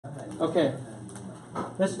Okay,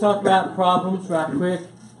 let's talk about problems right quick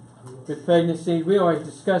with pregnancy. We already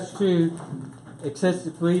discussed too,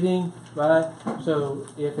 excessive bleeding, right? So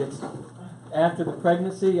if it's after the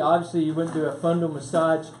pregnancy, obviously you wouldn't do a fundal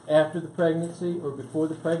massage after the pregnancy or before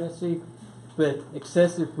the pregnancy, but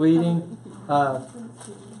excessive bleeding,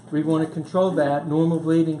 we want to control that. Normal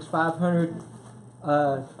bleeding is 500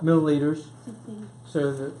 milliliters,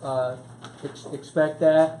 so expect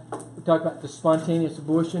that. We talk about the spontaneous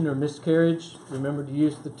abortion or miscarriage. Remember to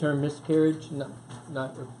use the term miscarriage,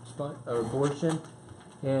 not abortion.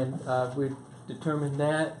 And we determined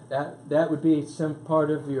that would be some part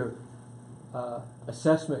of your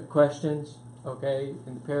assessment questions, okay,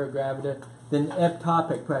 in the paragravida. Then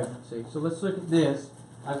ectopic pregnancy. So let's look at this.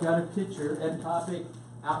 I've got a picture, ectopic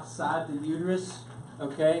outside the uterus,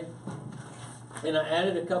 okay? And I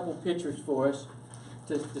added a couple pictures for us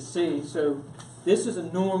to see. So this is a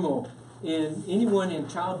normal in anyone in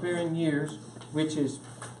childbearing years, which is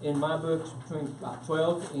in my books between about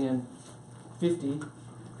 12 and 50.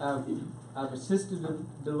 I've assisted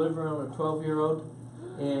delivering on a 12-year-old,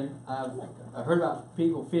 and I've heard about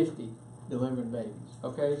people 50 delivering babies.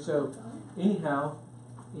 Okay, so anyhow,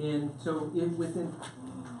 within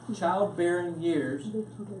childbearing years,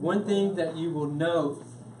 one thing that you will note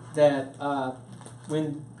that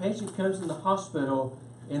when a patient comes in the hospital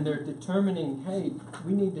and they're determining, hey,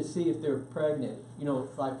 we need to see if they're pregnant,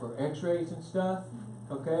 like for x-rays and stuff,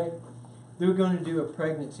 okay, they're going to do a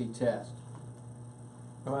pregnancy test,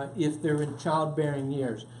 all right, if they're in childbearing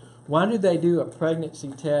years. Why do they do a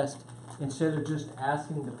pregnancy test instead of just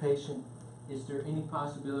asking the patient, is there any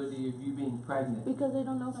possibility of you being pregnant? Because they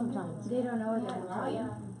don't know sometimes. They don't know what they're going to tell you.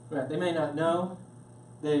 Right, they may not know.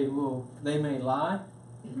 They may lie.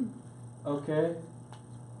 Okay,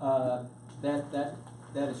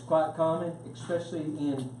 that is quite common, especially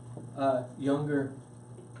in younger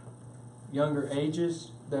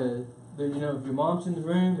ages. If your mom's in the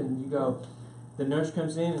room and you go, the nurse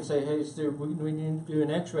comes in and say, hey, we need to do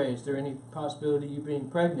an x-ray. Is there any possibility of you being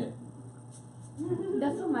pregnant?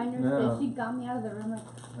 That's what my nurse did. She got me out of the room like,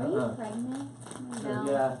 are you pregnant? No.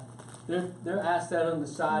 Yeah, they're asked that on the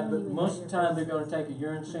side, but most of the time they're going to take a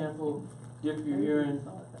urine sample, dip your urine,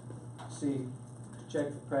 check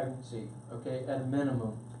for pregnancy. Okay, at a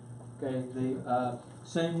minimum. Okay, the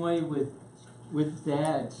same way with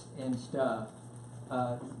dads and stuff.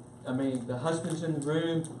 The husband's in the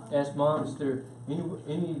room. Ask mom, is there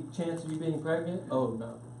any chance of you being pregnant? Oh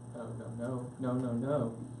no.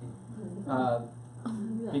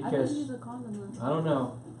 Because I don't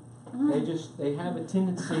know. They have a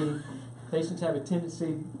tendency. Patients have a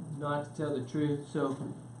tendency not to tell the truth. So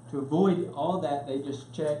to avoid all that, they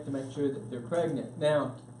just check to make sure that they're pregnant.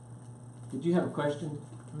 Now, did you have a question?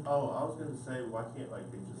 Oh, I was going to say, why can't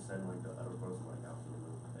they just send the other person out to the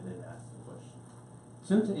room and then ask the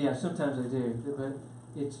question? Sometimes they do, but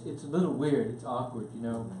it's a little weird. It's awkward,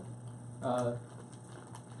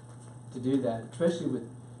 to do that, especially with.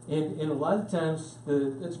 And a lot of times,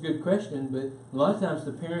 that's a good question, but a lot of times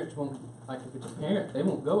the parents won't, like if it's a parent, they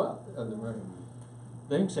won't go out of the room.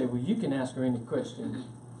 They can say, well, you can ask her any questions in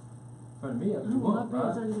front of me if you want,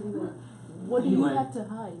 right? What do you have to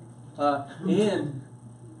hide?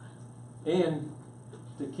 And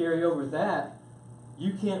to carry over that,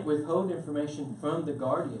 you can't withhold information from the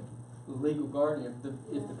guardian, the legal guardian.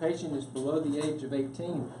 If the patient is below the age of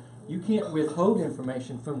 18, you can't withhold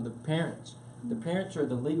information from the parents. The parents are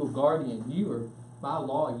the legal guardian. You are, by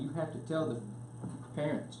law, you have to tell the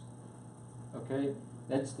parents. Okay?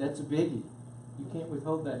 That's a biggie. You can't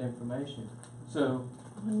withhold that information. So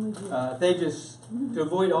to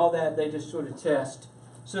avoid all that, they just sort of test.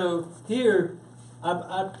 So here,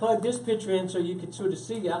 I plugged this picture in so you could sort of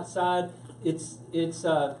see outside. It's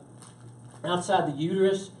outside the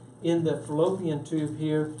uterus in the fallopian tube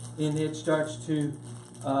here, and it starts to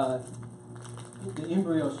the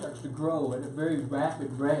embryo starts to grow at a very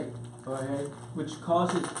rapid rate, okay, which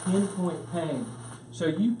causes pinpoint pain. So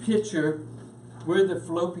you picture where the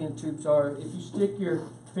fallopian tubes are. If you stick your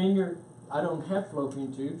finger, I don't have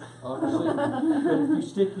fallopian tubes, obviously, but if you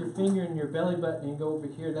stick your finger in your belly button and go over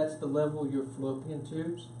here, that's the level of your fallopian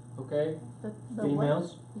tubes, okay? The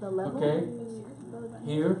Females, what? The level? okay,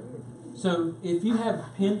 here. So if you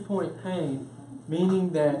have pinpoint pain,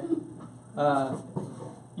 meaning that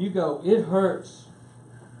you go, it hurts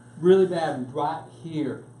really bad right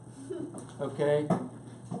here, okay?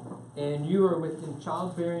 And you are within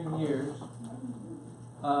childbearing years,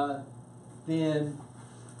 then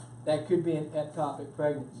that could be an ectopic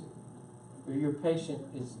pregnancy, or your patient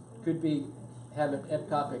could have an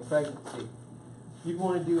ectopic pregnancy. You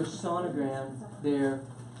want to do a sonogram there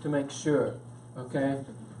to make sure, okay?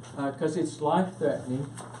 because it's life-threatening.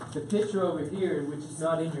 The picture over here, which is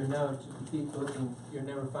not in your notes, if you keep looking, you'll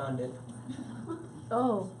never find it.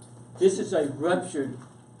 Oh. This is a ruptured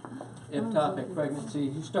ectopic pregnancy.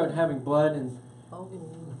 You start having blood, and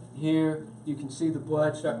here you can see the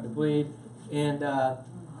blood starting to bleed, and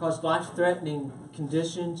cause life-threatening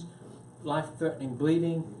conditions, life-threatening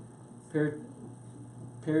bleeding,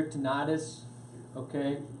 peritonitis.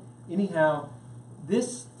 Okay. Anyhow,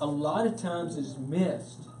 this a lot of times is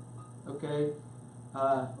missed. Okay,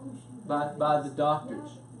 by the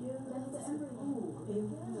doctors.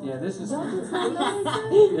 Yeah, this is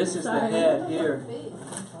the head here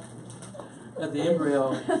of the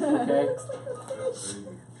embryo. Okay.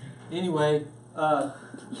 Anyway, so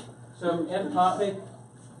ectopic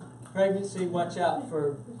pregnancy. Watch out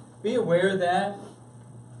for. Be aware of that.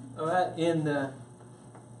 All right.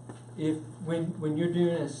 When you're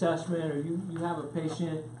doing an assessment, or you have a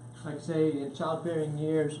patient, like say in childbearing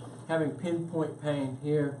years, having pinpoint pain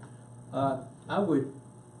here, I would,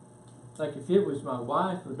 like if it was my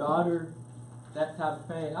wife or daughter, that type of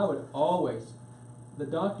pain, I would always, the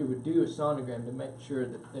doctor would do a sonogram to make sure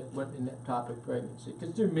that it wasn't an ectopic pregnancy,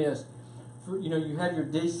 because they're missed. You have your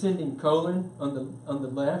descending colon on the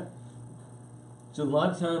left, so a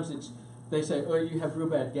lot of times they say, oh, you have real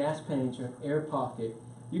bad gas pains or an air pocket.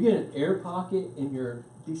 You get an air pocket in your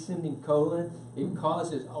descending colon, it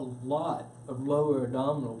causes a lot of lower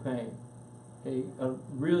abdominal pain. Okay, a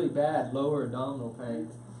really bad lower abdominal pain.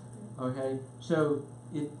 Okay, so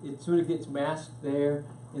it sort of gets masked there,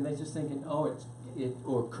 and they're just thinking, oh,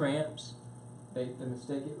 or cramps. They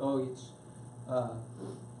mistake it. Oh, it's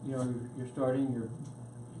you're starting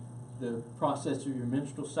the process of your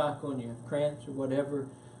menstrual cycle, and you have cramps or whatever.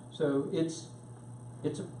 So it's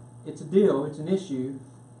a deal. It's an issue.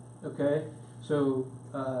 Okay, so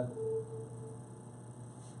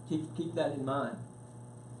keep that in mind,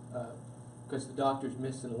 because the doctors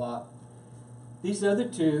miss it a lot. These other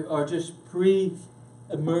two are just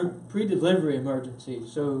pre-delivery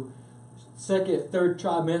emergencies. So second, third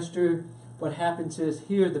trimester, what happens is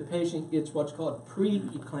here the patient gets what's called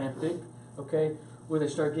pre-eclamptic, okay, where they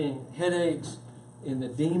start getting headaches and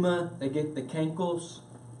edema. They get the cankles,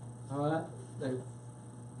 all right. Their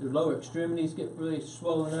lower extremities get really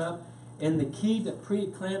swollen up. And the key to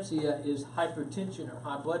preeclampsia is hypertension or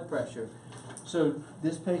high blood pressure. So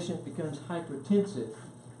this patient becomes hypertensive.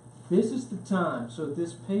 This is the time, so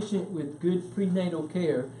this patient with good prenatal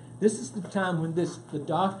care, this is the time when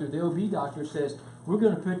the OB doctor says, we're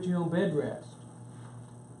going to put you on bed rest.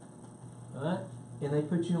 All right? And they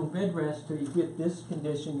put you on bed rest till you get this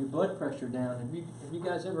condition, your blood pressure down. Have you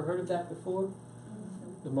guys ever heard of that before?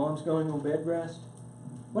 The mom's going on bed rest?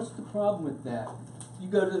 What's the problem with that? You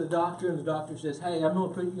go to the doctor and the doctor says, hey, I'm going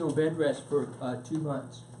to put you on bed rest for 2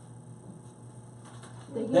 months.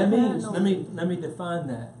 That means, let me define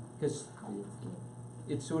that, because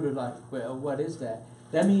it's sort of like, well, what is that?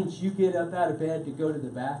 That means you get up out of bed to go to the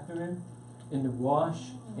bathroom and to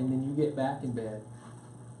wash, and then you get back in bed.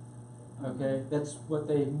 Okay? That's what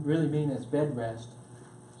they really mean as bed rest.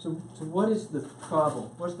 So what is the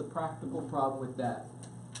problem? What's the practical problem with that?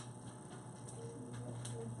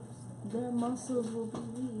 Their muscles will be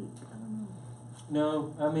weak. I don't know.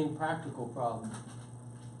 No, I mean practical problem.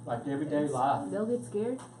 Like everyday life. They'll get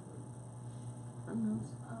scared. I don't know.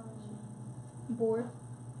 Bored.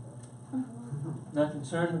 Not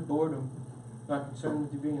concerned with boredom. Not concerned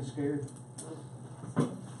with you being scared.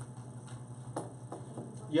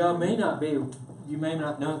 You may not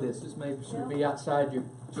know this. This may sort of be outside your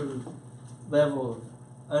sort of level of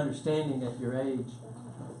understanding at your age.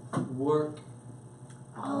 Work.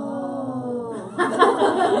 Oh.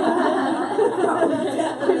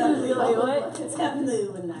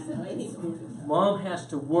 Mom has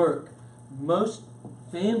to work. Most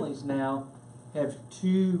families now have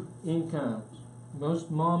 2 incomes.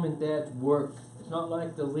 Most mom and dads work. It's not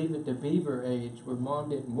like the Leave It to Beaver age where mom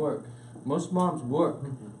didn't work. Most moms work,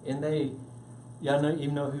 and y'all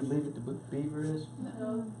even know who Leave It to Beaver is?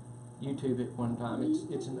 No. YouTube it one time.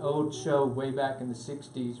 It's an old show way back in the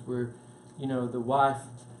 60s where, the wife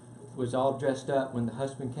was all dressed up when the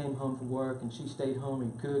husband came home from work, and she stayed home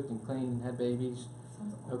and cooked and cleaned and had babies.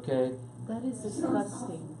 Okay? That is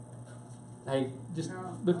disgusting. Hey, just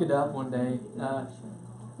look it up one day.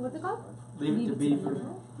 What's it called? Leave It to Beaver.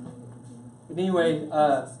 But anyway,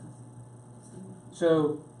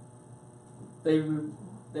 so they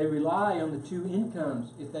rely on the 2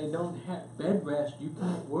 incomes. If they don't have bed rest, you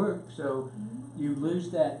can't work, so you lose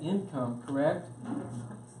that income, correct?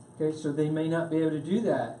 Okay, so they may not be able to do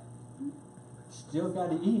that. Still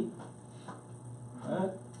got to eat.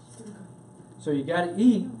 Right? So you got to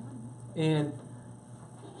eat, and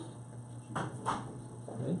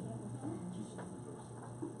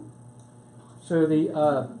So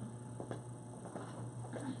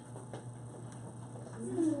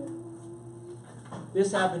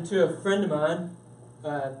this happened to a friend of mine,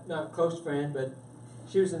 not a close friend, but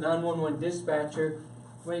she was a 911 dispatcher.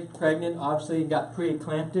 When pregnant, obviously got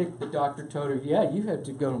preeclamptic. The doctor told her, "Yeah, you have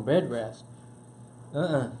to go on bed rest."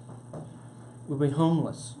 We'll be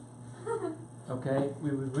homeless. Okay,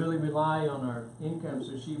 we would really rely on our income.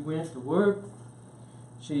 So she went to work.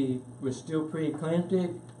 She was still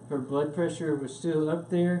preeclamptic. Her blood pressure was still up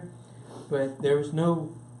there, but there was no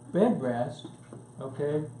bed rest.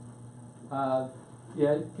 Okay,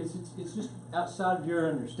 yeah, because it's just outside of your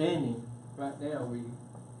understanding right now. We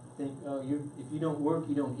think, oh, if you don't work,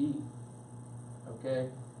 you don't eat. Okay,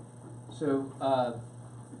 so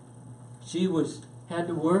she had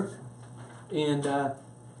to work, and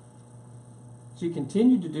she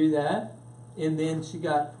continued to do that, and then she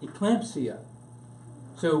got eclampsia.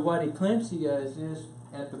 So what eclampsia is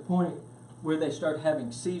at the point where they start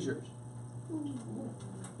having seizures,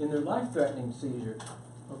 and they're life-threatening seizures.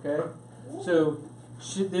 Okay, so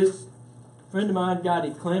this friend of mine got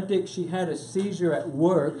eclamptic. She had a seizure at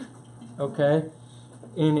work, okay,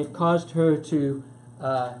 and it caused her to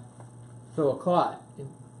throw a clot,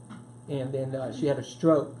 and then she had a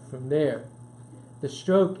stroke from there. The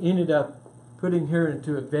stroke ended up putting her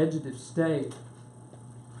into a vegetative state,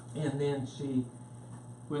 and then she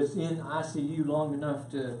was in ICU long enough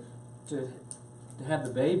to have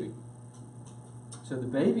the baby. So the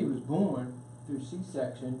baby was born through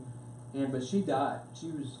C-section, but she died. She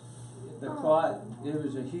was the clot. It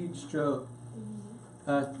was a huge stroke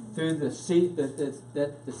through the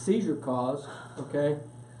seizure caused. Okay,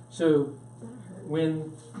 so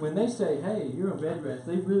when they say, "Hey, you're on bed rest,"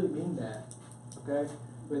 they really mean that. Okay,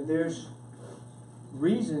 but there's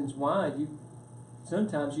reasons why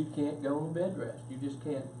sometimes you can't go on bed rest. You just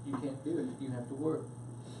can't. You can't do it. You have to work.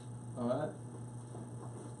 All right.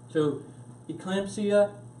 So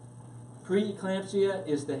eclampsia, preeclampsia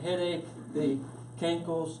is the headache, the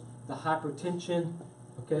cankles, the hypertension.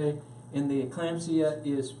 Okay, and the eclampsia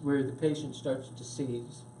is where the patient starts to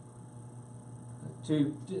seize.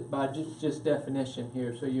 By just definition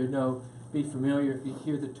here, so you know, be familiar if you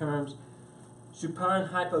hear the terms. Supine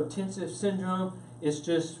hypotensive syndrome is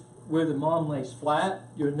just where the mom lays flat.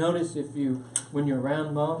 You'll notice when you're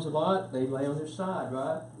around moms a lot, they lay on their side,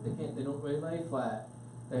 right? They don't really lay flat.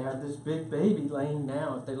 They have this big baby laying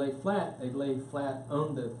down. If they lay flat, they lay flat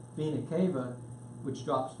on the vena cava, which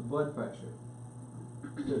drops the blood pressure.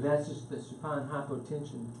 So that's just the supine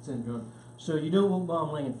hypotension syndrome. So you don't want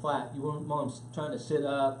mom laying flat. You want mom trying to sit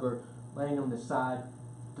up or laying on the side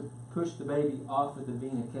to push the baby off of the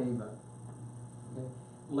vena cava. Okay.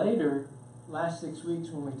 Later, last 6 weeks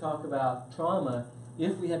when we talk about trauma,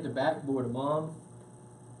 if we have to backboard a mom,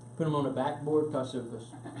 put them on a backboard because of the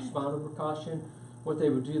spinal precaution, what they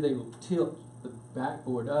would do, they will tilt the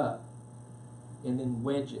backboard up and then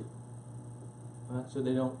wedge it, right? So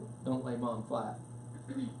they don't lay mom flat.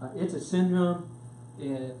 It's a syndrome.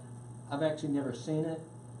 I've actually never seen it,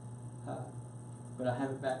 but I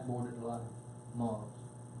haven't backboarded a lot of moms.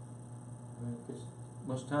 Because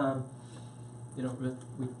most of the time,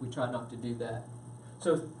 we try not to do that.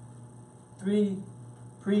 So 3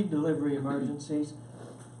 pre-delivery emergencies.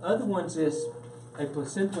 Other ones is a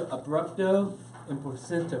placenta abrupto and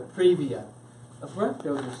placenta previa.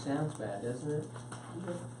 Abrupto just sounds bad, doesn't it?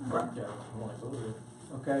 Abrupto.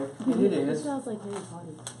 Okay, and it is. It sounds like Harry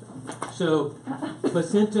Potter. So,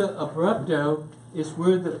 placenta abrupto is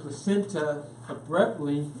where the placenta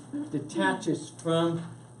abruptly detaches from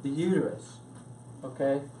the uterus.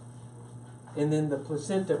 Okay? And then the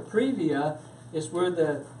placenta previa is where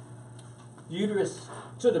the uterus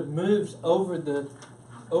sort of moves over the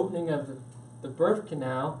opening of the birth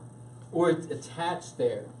canal, or it's attached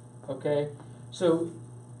there. Okay? So,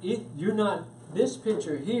 this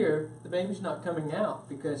picture here, the baby's not coming out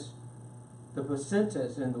because the placenta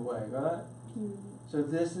is in the way, right? So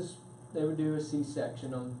they would do a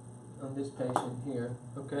C-section on this patient here,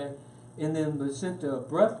 okay? And then placenta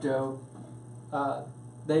abrupto,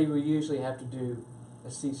 they will usually have to do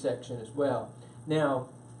a C-section as well. Now,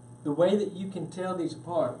 the way that you can tell these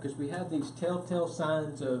apart, because we have these telltale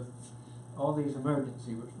signs of all these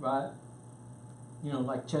emergencies, right?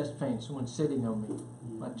 Like chest pain, someone's sitting on me.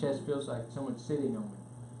 My chest feels like someone's sitting on me.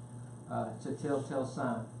 It's a telltale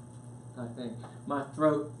sign, I think. My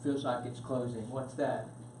throat feels like it's closing. What's that?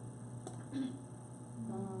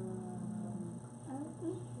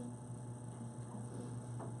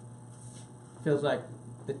 Feels like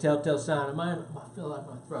the telltale sign. I feel like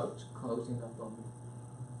my throat's closing up on me.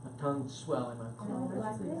 My tongue's swelling.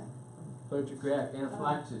 Allergic reaction.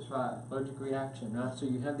 Anaphylaxis, right? Allergic reaction, right? So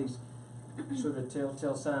you have these sort of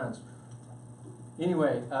telltale signs.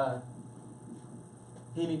 Anyway,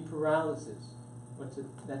 hemiparalysis.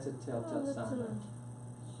 That's a telltale sign.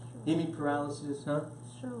 Hemiparalysis, huh?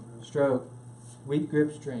 Stroke. Weak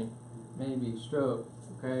grip strength. Maybe stroke.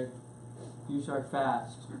 Okay. Use our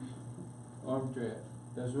fast. Arm drift.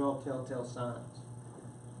 Those are all telltale signs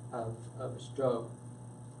of a stroke.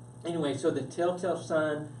 Anyway, so the telltale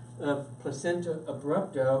sign of placenta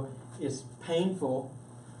abrupto is painful,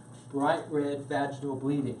 bright red vaginal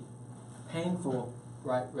bleeding. Painful,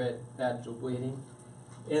 bright red vaginal bleeding.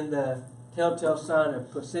 And the telltale sign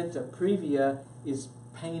of placenta previa is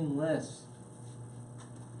painless,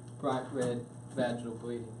 bright red vaginal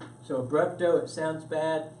bleeding. So abrupto, it sounds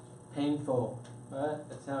bad, painful, right?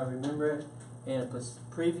 That's how I remember it. And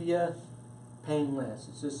previa, painless.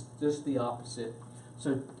 It's just the opposite.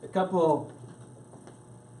 So a couple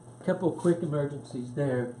quick emergencies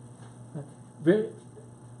there.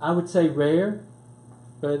 I would say rare,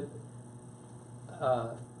 but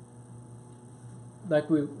like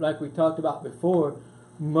we talked about before,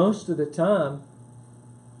 most of the time,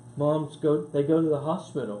 moms go to the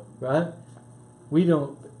hospital, right? We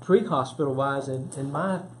don't, pre-hospital wise, in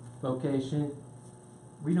my vocation,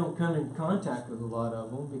 we don't come in contact with a lot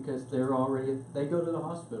of them because they go to the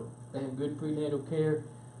hospital. They have good prenatal care.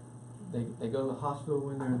 They go to the hospital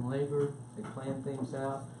when they're in labor. They plan things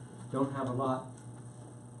out. Don't have a lot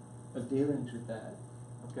of dealings with that.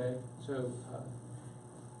 Okay? So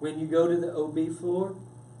when you go to the OB floor,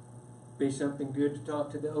 be something good to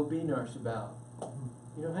talk to the OB nurse about.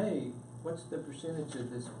 You know, hey, what's the percentage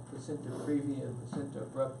of this placenta previa and placenta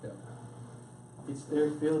abrupta? It's their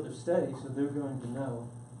field of study, so they're going to know.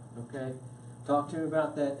 Okay? Talk to them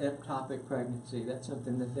about that ectopic pregnancy. That's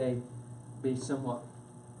something that they be somewhat,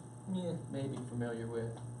 maybe familiar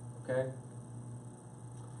with. Okay?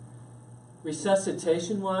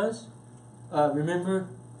 Resuscitation-wise, remember,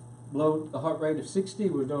 below a heart rate of 60,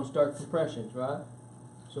 we don't start compressions, right?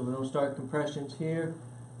 So we don't start compressions here.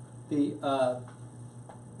 They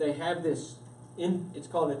have this, it's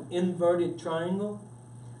called an inverted triangle.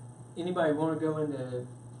 Anybody want to go into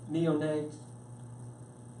neonates?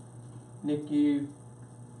 NICU?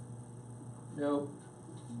 Nope.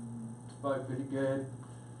 It's probably pretty good.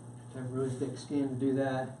 Have really thick skin to do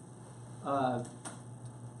that.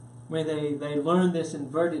 When they learn this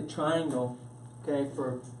inverted triangle, okay,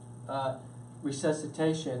 for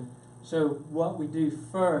resuscitation. So what we do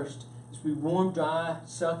first is we warm, dry,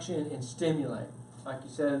 suction, and stimulate. Like you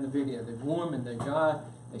said in the video, they warm and they dry,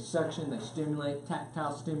 they suction, they stimulate,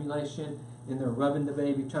 tactile stimulation, and they're rubbing the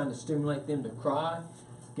baby, trying to stimulate them to cry,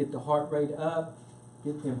 get the heart rate up,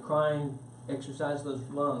 get them crying, exercise those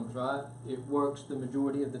lungs, right? It works the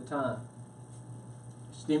majority of the time.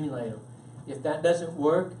 Stimulate them. If that doesn't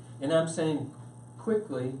work, and I'm saying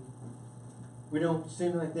quickly, we don't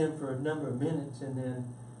stimulate them for a number of minutes, and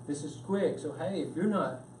then this is quick. So hey, if you're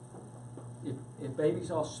not, if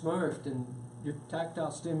baby's all smurfed and you're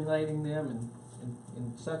tactile stimulating them and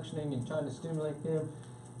suctioning and trying to stimulate them,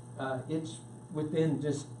 it's within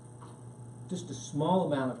just a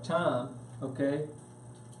small amount of time, okay,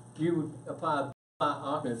 you would apply a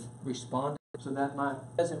octave responder. So that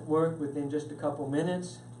doesn't work within just a couple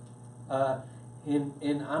minutes. And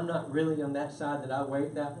I'm not really on that side that I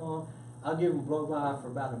wait that long. I'll give them blow by for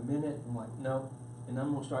about a minute. I'm like, no, and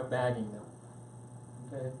I'm going to start bagging them.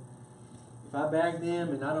 Okay? If I bag them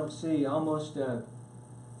and I don't see almost an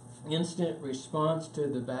instant response to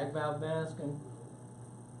the bag valve mask,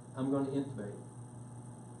 I'm going to intubate.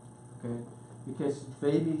 Okay? Because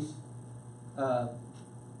babies,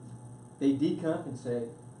 they decompensate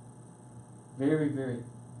very, very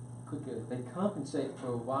quickly. They compensate for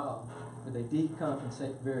a while, but they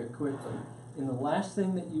decompensate very quickly. And the last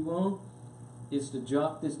thing that you want is to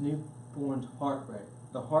drop this newborn's heart rate.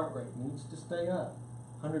 The heart rate needs to stay up,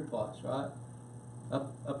 100 plus, right?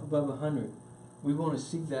 Up above 100. We want to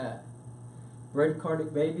see that.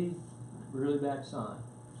 Bradycardic baby, really bad sign.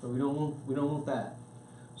 So we don't want that.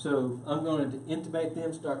 So I'm going to intubate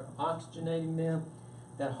them, start oxygenating them.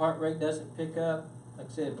 That heart rate doesn't pick up, like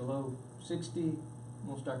I said, below 60. I'm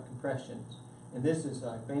going to start compressions. And this is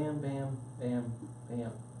like bam, bam, bam,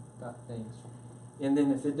 bam type things. And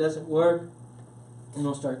then if it doesn't work, I'm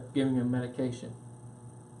going to start giving them medication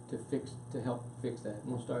to help fix that. I'm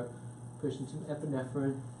going to start pushing some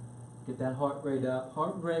epinephrine, get that heart rate up.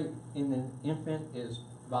 Heart rate in an infant is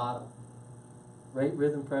vital. Rate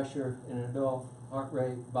rhythm pressure in an adult, heart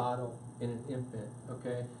rate vital in an infant.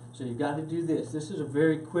 Okay, so you've got to do this. This is a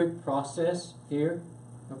very quick process here.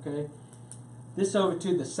 Okay, this over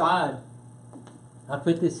to the side. I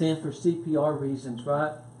put this in for CPR reasons,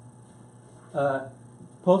 right?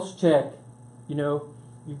 Pulse check you know,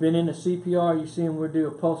 you've been in a CPR, you see them do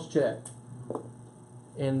a pulse check.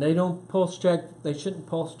 And they don't pulse check, they shouldn't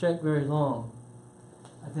pulse check very long.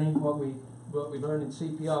 I think what we learned in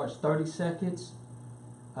CPR is 30 seconds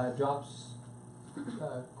drops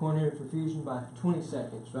coronary perfusion by 20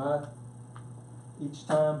 seconds, right? Each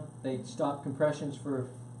time they stop compressions for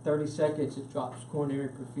 30 seconds, it drops coronary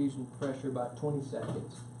perfusion pressure by 20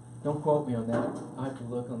 seconds. Don't quote me on that. I have to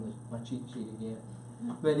look on my cheat sheet again.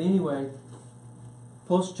 But anyway,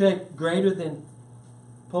 pulse check for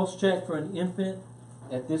an infant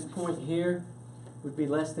at this point here would be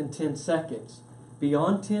less than 10 seconds.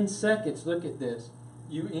 Beyond 10 seconds, look at this.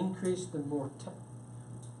 You increase the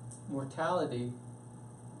mortality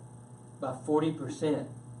by 40%.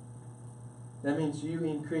 That means you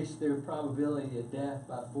increase their probability of death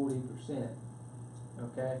by 40%.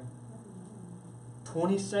 Okay?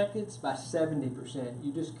 20 seconds by 70%.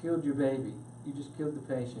 You just killed your baby. You just killed the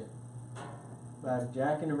patient by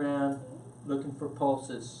jacking around looking for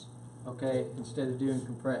pulses, okay, instead of doing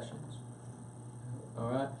compressions.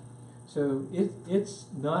 Alright? So it's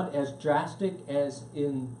not as drastic as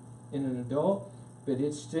in an adult, but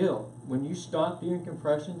it's still, when you stop doing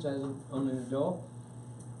compressions on an adult,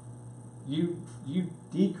 you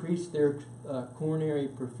decrease their coronary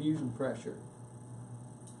perfusion pressure.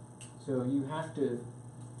 So you have to,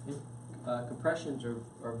 compressions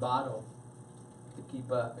are vital to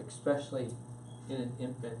keep up, especially in an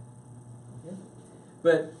infant. Okay?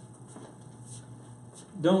 But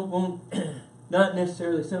not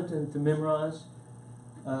necessarily something to memorize.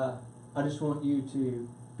 I just want you to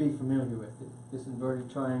be familiar with it. This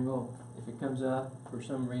inverted triangle, if it comes up for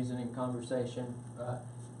some reason in conversation,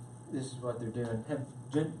 this is what they're doing. Have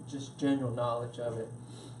just general knowledge of it.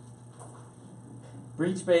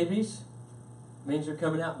 Breech babies means they're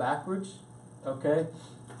coming out backwards, okay,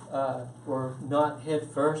 or not head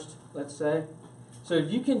first, let's say. So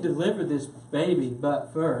you can deliver this baby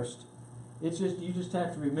butt first. It's just you just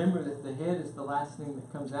have to remember that the head is the last thing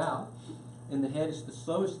that comes out, and the head is the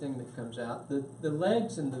slowest thing that comes out. The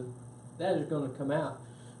legs and that are going to come out.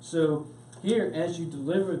 So here, as you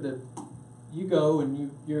deliver you go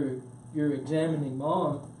and you're examining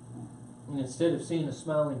mom, and instead of seeing a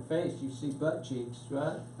smiling face, you see butt cheeks,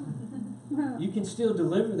 right? You can still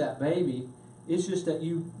deliver that baby. It's just that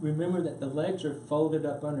you remember that the legs are folded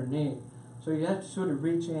up underneath. So you have to sort of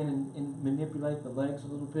reach in and manipulate the legs a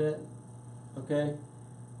little bit, okay?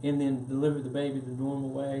 And then deliver the baby the normal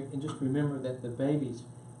way. And just remember that the babies,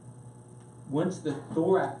 once the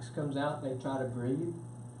thorax comes out, they try to breathe.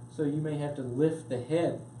 So you may have to lift the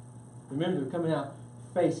head. Remember, they're coming out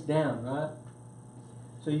face down, right?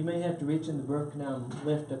 So you may have to reach in the birth canal and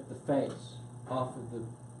lift up the face off of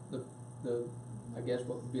the I guess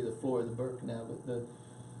what would be the floor of the birth canal, but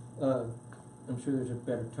I'm sure there's a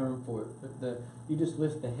better term for it. But you just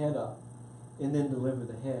lift the head up and then deliver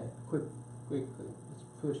the head quickly. Let's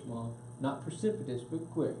push, mom. Not precipitous,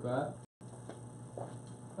 but quick, right?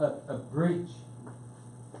 A breech.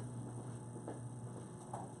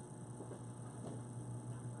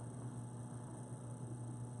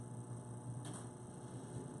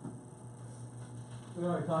 We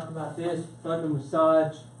already talked about this. Fundal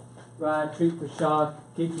massage, right? Treat for shock,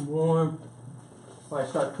 keep them warm. Might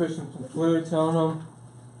start pushing some fluids on them,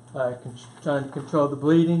 trying to control the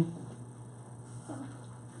bleeding.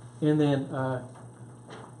 And then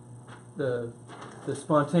the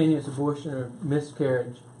spontaneous abortion or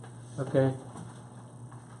miscarriage. Okay.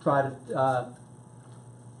 Try to,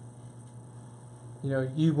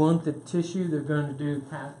 you want the tissue. They're going to do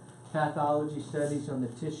pathology studies on the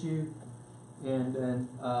tissue. And then,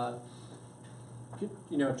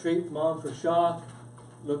 treat mom for shock,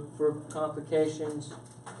 look for complications,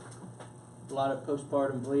 a lot of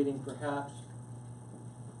postpartum bleeding perhaps.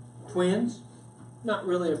 Twins, not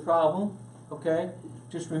really a problem, okay?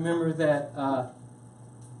 Just remember that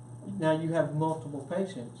now you have multiple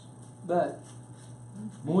patients, but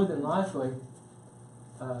more than likely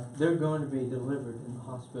they're going to be delivered in the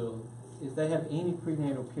hospital. If they have any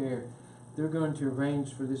prenatal care, they're going to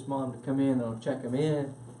arrange for this mom to come in. They'll check them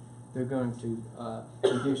in. They're going to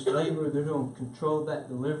induce labor. They're going to control that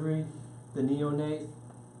delivery. The neonate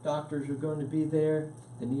doctors are going to be there.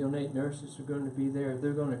 The neonate nurses are going to be there.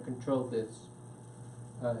 They're going to control this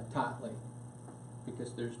tightly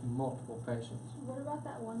because there's multiple patients. What about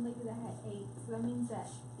that one lady that had 8? So that means that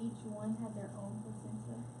each one had their own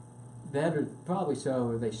placenta? That or probably so,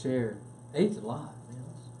 or they share. 8's a lot, man.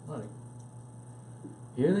 That's funny.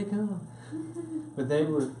 Here they come. But they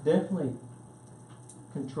were definitely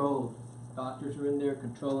controlled. Doctors were in there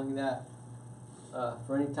controlling that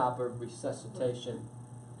for any type of resuscitation.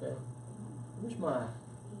 Okay. Where's my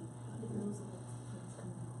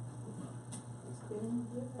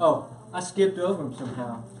Oh, I skipped over them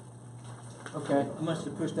somehow. Okay, I must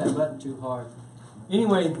have pushed that button too hard.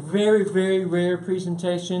 Anyway, very, very rare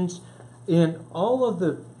presentations. In all of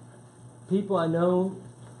the people I know,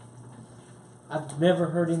 I've never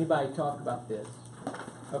heard anybody talk about this.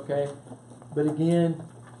 Okay? But again,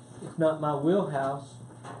 it's not my wheelhouse,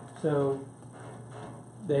 so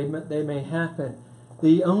they may happen.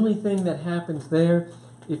 The only thing that happens there,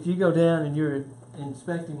 if you go down and you're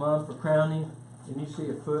inspecting mom for crowning, and you see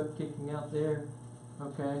a foot kicking out there,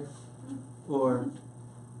 okay, or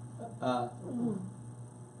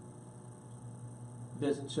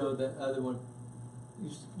doesn't show the other one,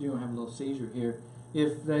 you don't have a little seizure here.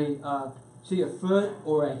 If they see a foot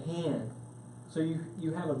or a hand, so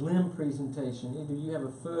you have a limb presentation, either you have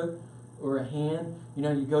a foot or a hand. You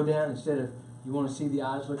know, you go down, instead of you want to see the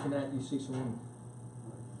eyes looking at you, you see someone,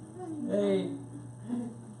 hey,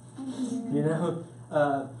 you know,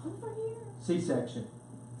 C-section.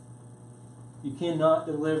 You cannot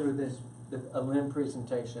deliver a limb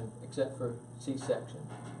presentation except for C-section,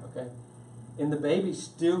 okay? And the baby's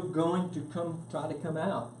still going to try to come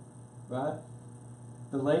out, right?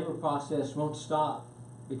 The labor process won't stop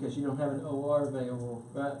because you don't have an OR available,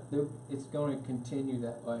 right? It's going to continue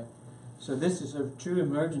that way. So this is a true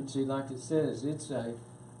emergency, like it says. It's a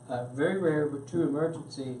very rare but true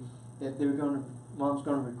emergency that mom's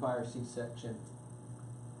going to require a C-section.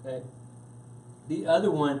 Okay. The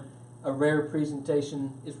other one, a rare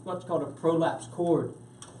presentation, is what's called a prolapse cord.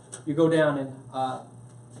 You go down and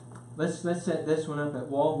let's set this one up at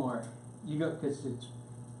Walmart. You go, because it's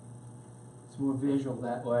more visual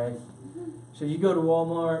that way. So you go to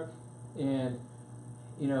Walmart and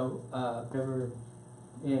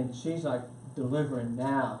and she's like delivering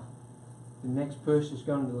now. The next push is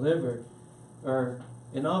going to deliver,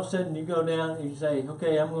 and all of a sudden you go down and you say,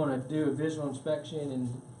 okay, I'm going to do a visual inspection,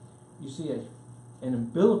 and you see an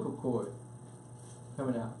umbilical cord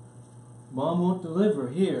coming out. Mom won't deliver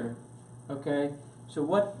here, okay? So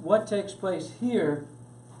what takes place here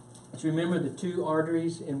is, remember the two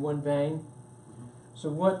arteries in one vein? So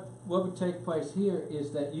what would take place here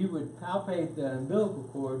is that you would palpate the umbilical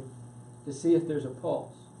cord to see if there's a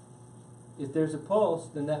pulse. If there's a pulse,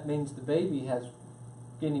 then that means the baby has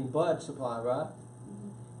getting blood supply, right?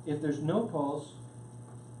 If there's no pulse,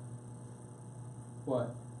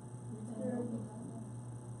 what?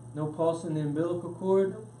 No pulse in the umbilical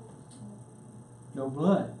cord? No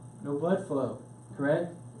blood. No blood flow,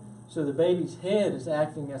 correct? So the baby's head is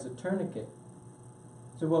acting as a tourniquet.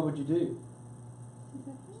 So what would you do?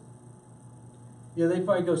 Yeah, they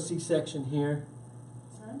probably go C-section here.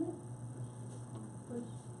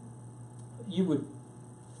 You would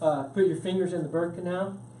put your fingers in the birth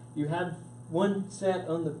canal. You have one set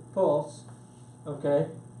on the pulse, okay?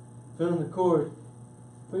 Feeling the cord.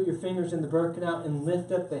 Put your fingers in the birth canal and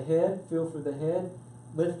lift up the head. Feel for the head.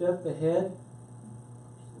 Lift up the head,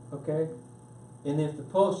 okay? And if the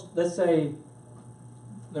pulse, let's say,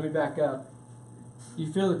 let me back up.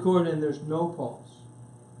 You feel the cord and there's no pulse.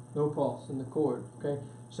 No pulse in the cord, okay?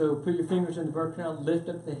 So put your fingers in the birth canal, lift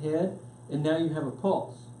up the head, and now you have a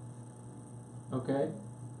pulse. Okay?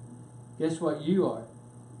 Guess what you are?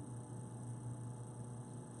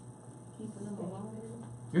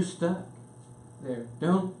 You're stuck there.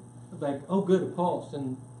 Don't, like, oh good, a pulse,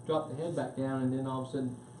 and drop the head back down, and then all of a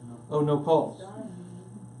sudden, oh, no pulse.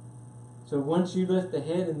 So once you lift the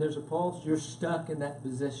head and there's a pulse, you're stuck in that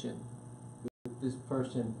position with this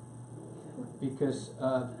person, because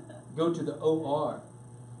go to the OR.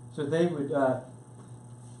 So they would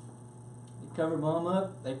cover mom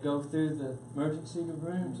up, they'd go through the emergency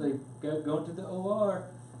rooms, they go to the OR,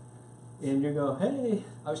 and you go, hey,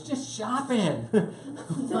 I was just shopping.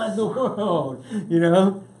 What in the world? You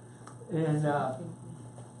know? And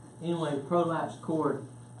anyway, prolapse cord,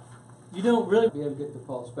 you don't really be able to get the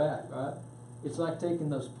pulse back, right? It's like taking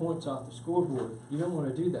those points off the scoreboard. You don't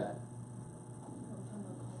want to do that.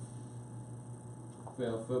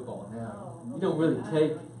 Well, football now. You don't really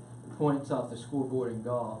take points off the scoreboard in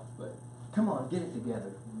golf, but come on, get it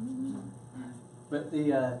together. But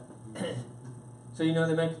the so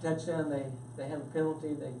they make a touchdown, they have a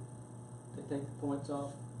penalty, they take the points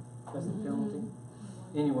off. That's the penalty.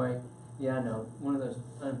 Anyway, yeah, I know, one of those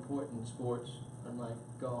unimportant sports, unlike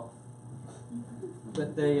golf.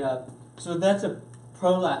 But so that's a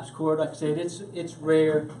prolapse cord. Like I said, it's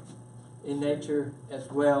rare in nature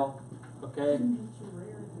as well. Okay.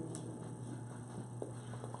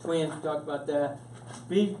 Twins, we talked about that.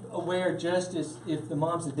 Be aware, just as if the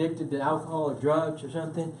mom's addicted to alcohol or drugs or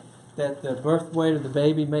something, that the birth weight of the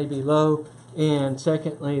baby may be low, and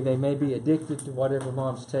secondly, they may be addicted to whatever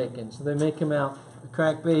mom's taking. So they may come out a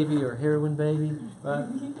crack baby or a heroin baby, right?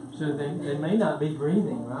 So they may not be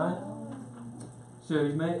breathing, right? So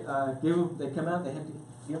you may give them. They come out. They have to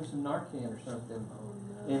give them some Narcan or something,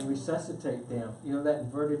 and resuscitate them. You know that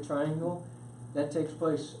inverted triangle, that takes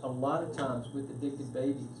place a lot of times with addicted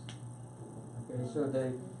babies. Okay, so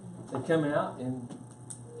they come out and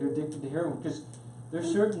they're addicted to heroin because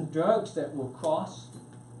there's certain drugs that will cross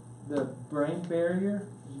the brain barrier.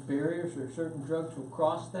 Barriers or certain drugs will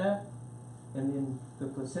cross that, and then the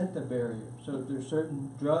placenta barrier. So there's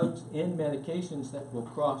certain drugs and medications that will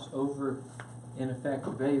cross over and affect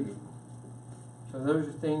the baby. So those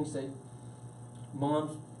are things that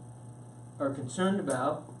moms are concerned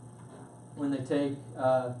about when they take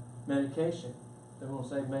medication. They will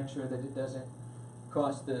say make sure that it doesn't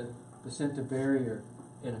cross the placenta barrier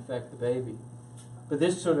and affect the baby. But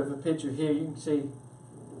this sort of a picture here, you can see,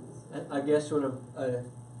 I guess, sort of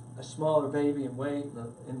a smaller baby in weight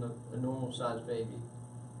and a normal sized baby.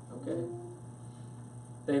 Okay?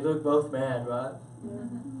 They look both mad, right?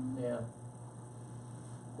 Mm-hmm. Yeah.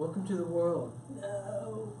 Welcome to the world.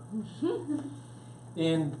 No.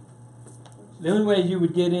 And the only way you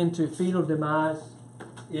would get into fetal demise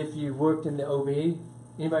if you worked in the OB.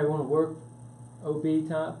 Anybody want to work OB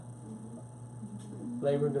type?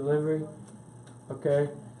 Labor and delivery? Okay.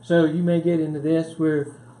 So you may get into this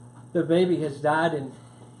where the baby has died in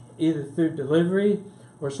either through delivery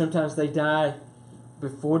or sometimes they die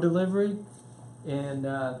before delivery. And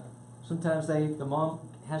sometimes the mom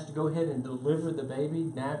has to go ahead and deliver the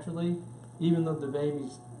baby naturally, even though the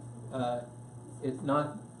baby's it's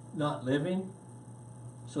not living.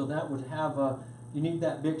 So that would have you need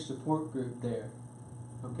that big support group there,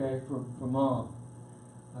 okay, for mom.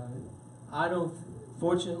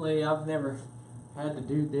 Fortunately, I've never had to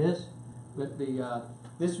do this, but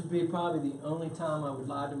this would be probably the only time I would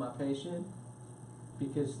lie to my patient,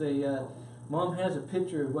 because mom has a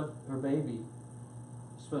picture of what her baby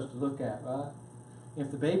is supposed to look at, right? If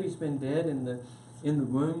the baby's been dead in the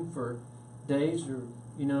womb for days or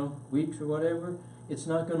weeks or whatever, it's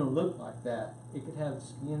not going to look like that. It could have the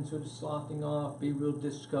skin sort of sloughing off, be real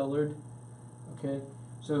discolored. Okay,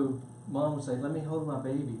 so mom would say, "Let me hold my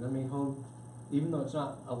baby. Let me hold, even though it's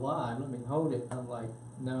not alive. Let me hold it." I'm like,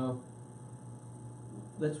 "No.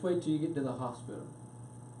 Let's wait till you get to the hospital."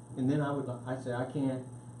 And then I'd say, "I can't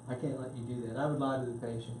let you do that." I would lie to the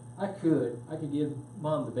patient. I could give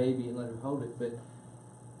mom the baby and let her hold it, but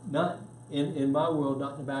not in my world,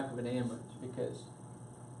 not in the back of an ambulance, because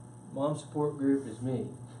mom's support group is me,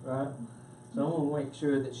 right? So I want to make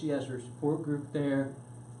sure that she has her support group there.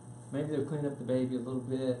 Maybe they'll clean up the baby a little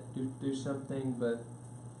bit, do something, but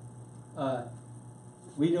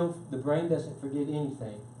the brain doesn't forget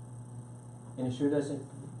anything, and it sure doesn't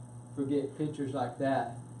forget pictures like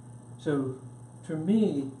that. So for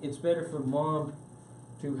me, it's better for mom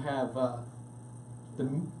to have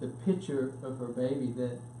the picture of her baby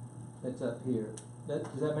that's up here. Does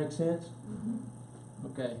that make sense? Mm-hmm.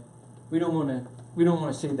 Okay. We don't want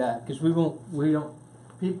to see that, because we won't,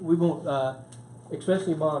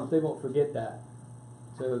 especially moms, they won't forget that.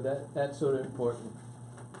 So that's sort of important.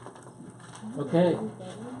 Okay.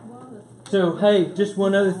 So hey, just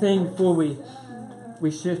one other thing before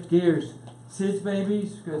we shift gears. SIDS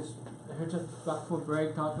babies, because here's what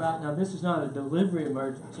Greg talked about. Now this is not a delivery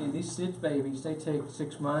emergency. These SIDS babies, they take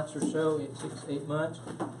 6 months or so, 6 to 8 months.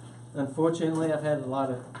 Unfortunately, I've had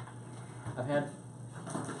a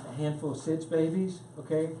handful of SIDS babies,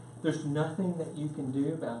 okay? There's nothing that you can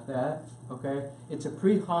do about that, okay? It's a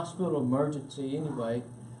pre-hospital emergency anyway.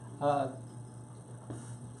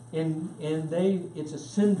 It's a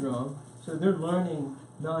syndrome, so they're learning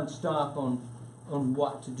nonstop on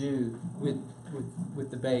what to do with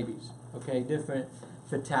the babies, okay? Different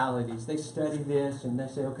fatalities. They study this and they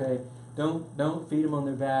say, okay, don't feed them on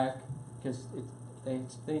their back, because they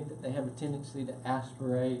think that they have a tendency to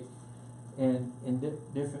aspirate and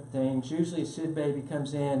different things. Usually a SID baby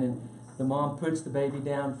comes in and the mom puts the baby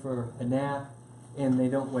down for a nap and they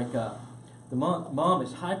don't wake up. The mom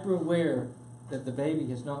is hyper aware that the baby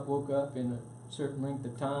has not woke up in a certain length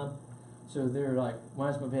of time. So they're like, why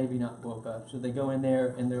is my baby not woke up? So they go in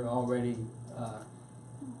there and they're already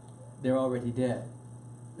dead.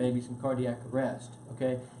 Baby's in cardiac arrest,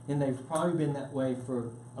 okay? And they've probably been that way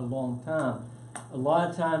for a long time. A lot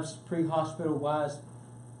of times, pre-hospital wise,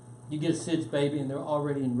 you get a SIDS baby and they're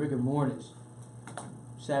already in rigor mortis.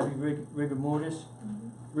 Savvy rigor mortis? Mm-hmm.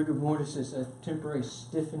 Rigor mortis is a temporary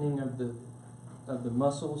stiffening of the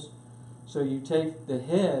muscles. So you take the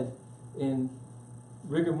head, and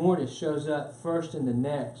rigor mortis shows up first in the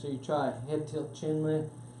neck. So you try a head tilt chin lift,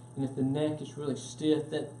 and if the neck is really stiff,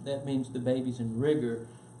 that means the baby's in rigor,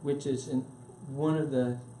 which is one of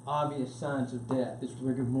the obvious signs of death. It's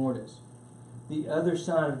rigor mortis. The other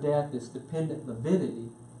sign of death is dependent lividity,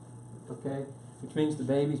 okay, which means the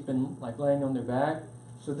baby's been like laying on their back,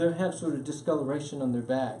 so they'll have sort of discoloration on their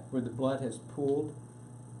back where the blood has pooled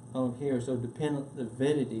on here. So dependent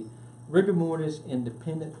lividity, rigor mortis, and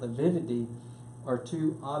dependent lividity are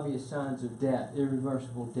two obvious signs of death,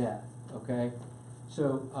 irreversible death. Okay,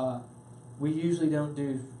 so we usually don't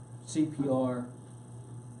do CPR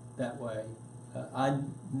that way. I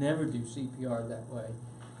never do CPR that way,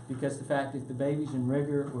 because the fact if the baby's in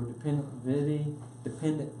rigor or dependent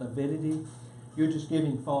lividity, you're just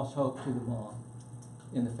giving false hope to the mom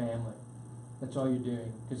in the family. That's all you're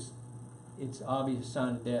doing, because it's obvious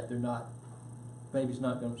sign of death. Baby's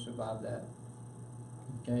not going to survive that.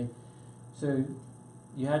 Okay, so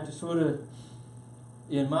you have to sort of,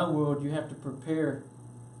 in my world, you have to prepare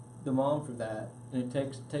the mom for that, and it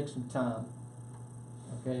takes some time.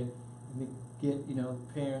 Okay, and get the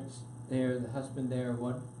parents there, the husband there,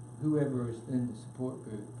 whoever is in the support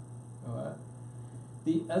group. All right.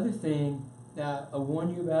 The other thing that I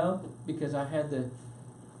warn you about, because I had the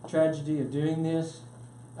tragedy of doing this,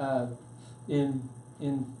 in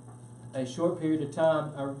a short period of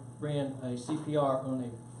time, I ran a CPR on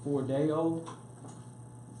a 4-day-old,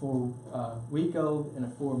 4-week-old, and a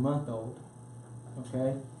 4-month-old.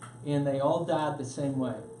 Okay, and they all died the same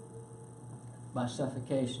way, by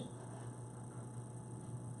suffocation.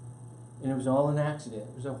 And it was all an accident.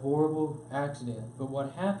 It was a horrible accident. But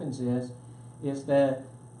what happens is that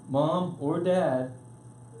mom or dad,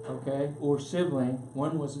 okay, or sibling,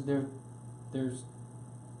 one was their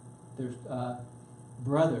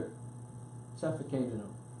brother, suffocated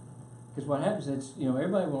them. Because what happens is,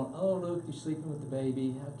 everybody wants, oh look, you're sleeping with the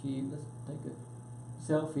baby, how cute, let's take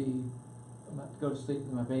a selfie. I'm about to go to sleep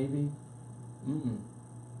with my baby.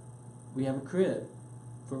 We have a crib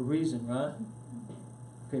for a reason, right?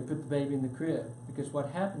 Okay, put the baby in the crib. Because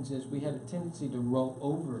what happens is we have a tendency to roll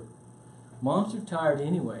over. Moms are tired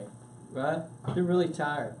anyway, right? They're really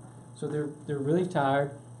tired. So they're really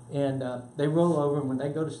tired, and they roll over, and when they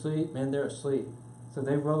go to sleep, man, they're asleep. So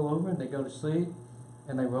they roll over and they go to sleep,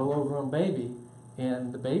 and they roll over on baby,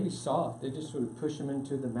 and the baby's soft. They just sort of push them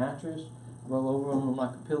into the mattress, roll over on them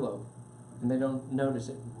like a pillow, and they don't notice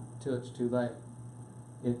it until it's too late.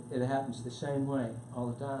 It happens the same way all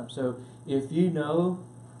the time. So if you know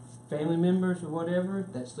family members or whatever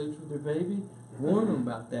that sleeps with their baby, warn them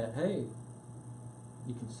about that. Hey,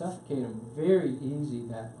 you can suffocate them very easy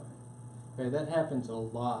that way. Okay, that happens a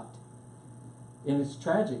lot. And it's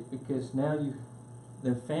tragic because now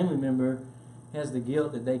the family member has the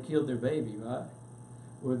guilt that they killed their baby, right?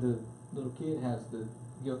 Or the little kid has the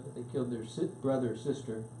guilt that they killed their brother or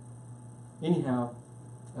sister. Anyhow,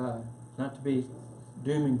 not to be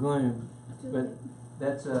doom and gloom, but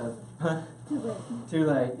that's too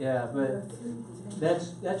late. Yeah, but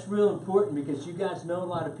that's real important because you guys know a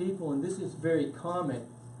lot of people, and this is very common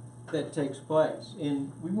that takes place.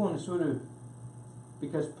 And we want to sort of,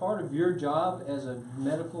 because part of your job as a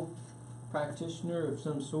medical practitioner of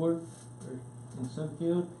some sort or in some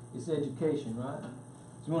field is education, right?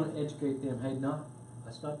 So you want to educate them. Hey, no,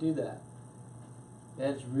 let's not do that.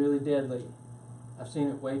 That's really deadly. I've seen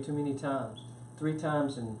it way too many times. 3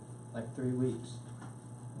 times in like 3 weeks.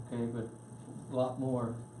 Okay, but a lot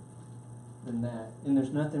more than that. And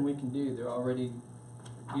there's nothing we can do. They're already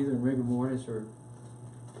either in rigor mortis or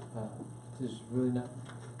there's really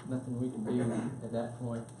nothing we can do at that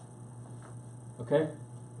point. Okay?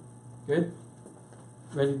 Good?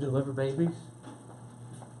 Ready to deliver babies?